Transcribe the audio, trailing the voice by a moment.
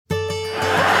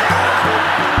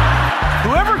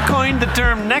coined the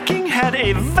term necking had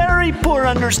a very poor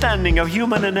understanding of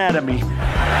human anatomy.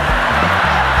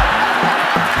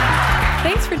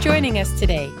 Thanks for joining us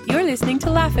today. You're listening to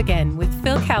Laugh Again with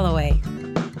Phil Callaway.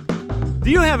 Do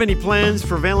you have any plans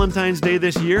for Valentine's Day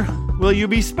this year? Will you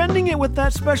be spending it with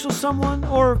that special someone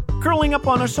or curling up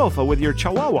on a sofa with your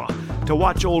chihuahua to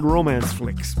watch old romance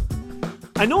flicks?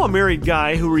 I know a married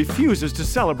guy who refuses to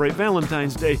celebrate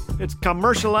Valentine's Day. It's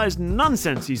commercialized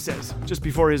nonsense, he says, just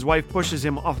before his wife pushes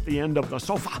him off the end of the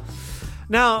sofa.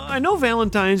 Now, I know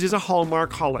Valentine's is a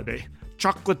Hallmark holiday.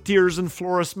 Chocolatiers and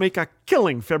florists make a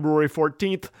killing February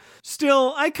 14th.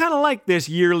 Still, I kind of like this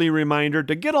yearly reminder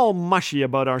to get all mushy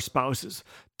about our spouses,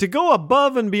 to go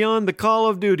above and beyond the call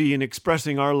of duty in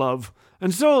expressing our love.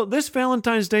 And so, this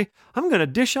Valentine's Day, I'm going to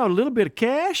dish out a little bit of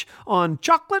cash on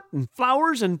chocolate and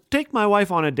flowers and take my wife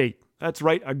on a date. That's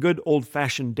right, a good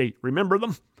old-fashioned date. Remember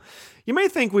them? You may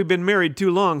think we've been married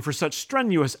too long for such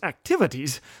strenuous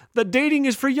activities, that dating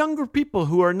is for younger people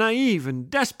who are naive and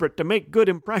desperate to make good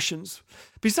impressions.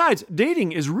 Besides,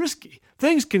 dating is risky.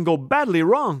 Things can go badly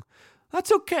wrong.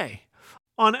 That's okay.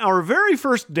 On our very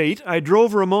first date, I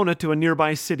drove Ramona to a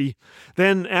nearby city.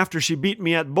 Then, after she beat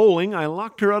me at bowling, I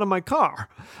locked her out of my car.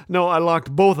 No, I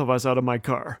locked both of us out of my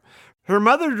car. Her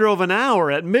mother drove an hour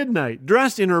at midnight,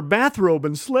 dressed in her bathrobe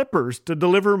and slippers, to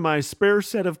deliver my spare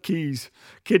set of keys.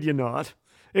 Kid you not.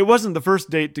 It wasn't the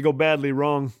first date to go badly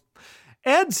wrong.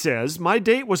 Ed says my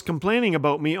date was complaining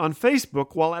about me on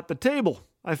Facebook while at the table.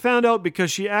 I found out because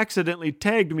she accidentally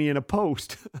tagged me in a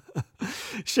post.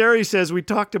 Sherry says we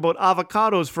talked about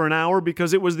avocados for an hour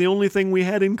because it was the only thing we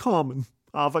had in common.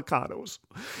 Avocados.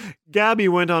 Gabby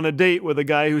went on a date with a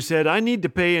guy who said, I need to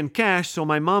pay in cash so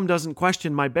my mom doesn't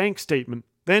question my bank statement.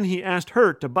 Then he asked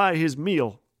her to buy his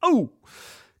meal. Oh!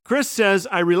 Chris says,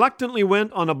 I reluctantly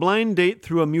went on a blind date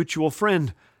through a mutual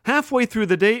friend. Halfway through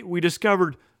the date, we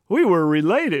discovered we were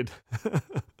related.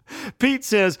 Pete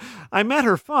says, I met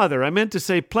her father. I meant to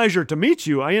say pleasure to meet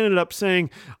you. I ended up saying,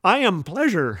 I am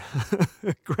pleasure.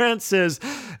 Grant says,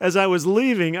 as I was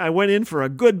leaving, I went in for a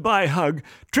goodbye hug,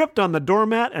 tripped on the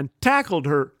doormat, and tackled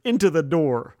her into the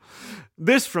door.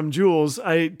 This from Jules.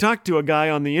 I talked to a guy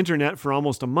on the internet for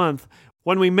almost a month.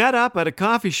 When we met up at a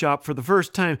coffee shop for the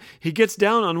first time, he gets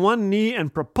down on one knee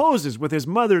and proposes with his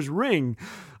mother's ring.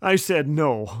 I said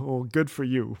no. Oh, good for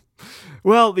you.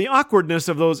 Well, the awkwardness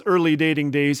of those early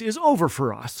dating days is over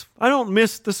for us. I don't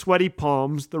miss the sweaty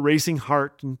palms, the racing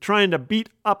heart, and trying to beat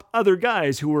up other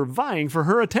guys who were vying for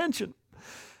her attention.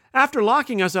 After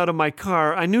locking us out of my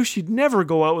car, I knew she'd never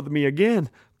go out with me again,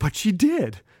 but she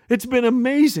did. It's been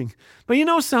amazing. But you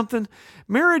know something?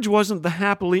 Marriage wasn't the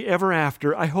happily ever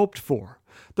after I hoped for.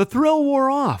 The thrill wore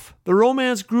off. The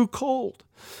romance grew cold.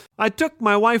 I took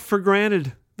my wife for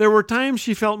granted. There were times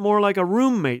she felt more like a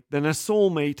roommate than a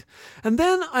soulmate. And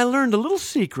then I learned a little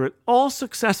secret all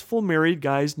successful married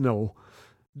guys know.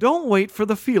 Don't wait for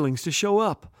the feelings to show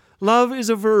up. Love is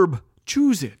a verb.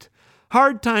 Choose it.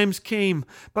 Hard times came,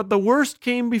 but the worst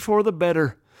came before the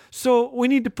better. So we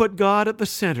need to put God at the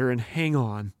center and hang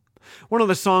on. One of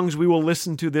the songs we will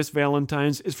listen to this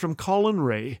Valentine's is from Colin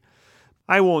Ray.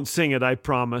 I won't sing it, I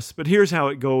promise, but here's how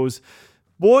it goes.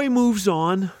 Boy moves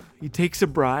on, he takes a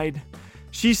bride.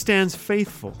 She stands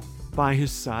faithful by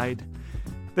his side.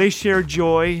 They share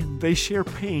joy, they share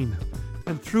pain,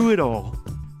 and through it all,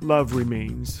 love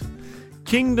remains.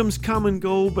 Kingdoms come and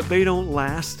go, but they don't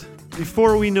last.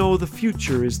 Before we know, the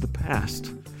future is the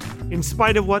past. In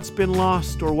spite of what's been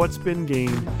lost or what's been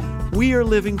gained, we are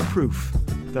living proof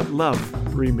that love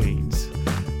remains.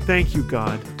 Thank you,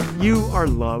 God. You are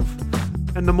love.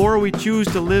 And the more we choose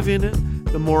to live in it,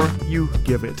 the more you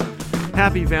give it.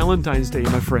 Happy Valentine's Day,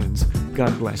 my friends.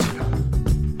 God bless you.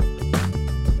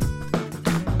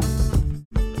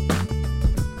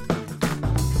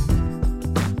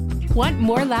 Want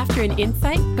more laughter and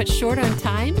insight, but short on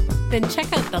time? Then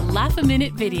check out the Laugh a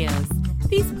Minute videos.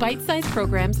 These bite-sized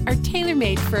programs are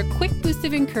tailor-made for a quick boost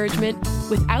of encouragement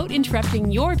without interrupting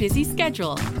your busy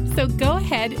schedule. So go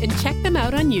ahead and check them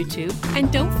out on YouTube, and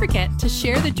don't forget to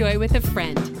share the joy with a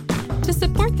friend. To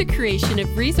support the creation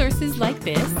of resources like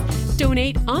this,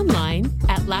 donate online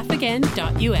at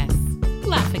laughagain.us.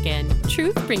 Laugh Again,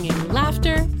 truth bringing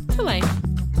laughter to life.